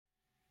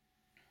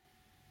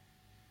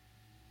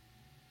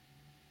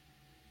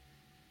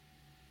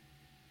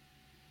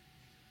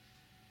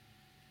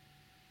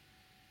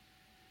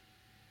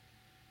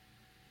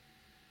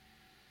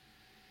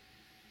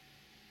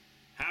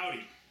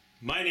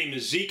My name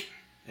is Zeke,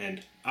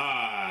 and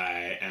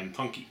I am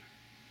punky.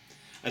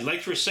 I'd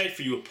like to recite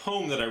for you a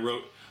poem that I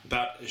wrote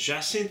about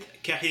Jacynthe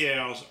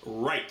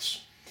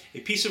Rites,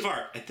 a piece of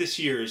art at this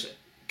year's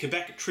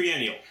Quebec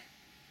Triennial.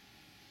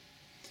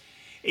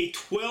 A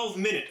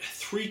 12-minute,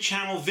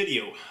 3-channel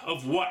video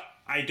of What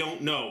I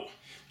Don't Know,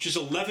 which is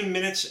 11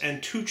 minutes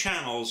and 2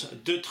 channels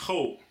de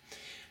trop.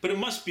 But it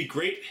must be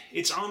great.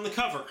 It's on the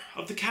cover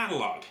of the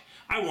catalogue.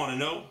 I want to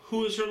know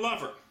who is her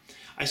lover.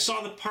 I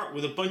saw the part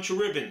with a bunch of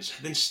ribbons,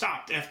 then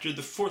stopped after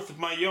the fourth of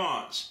my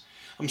yawns.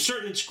 I'm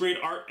certain it's great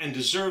art and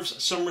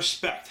deserves some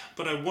respect,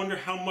 but I wonder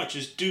how much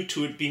is due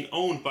to it being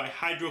owned by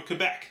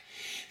Hydro-Quebec.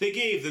 They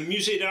gave the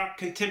Musée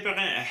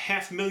contemporain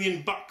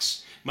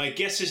 $500,000. My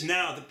guess is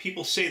now that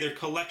people say their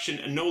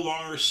collection no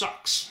longer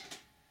sucks.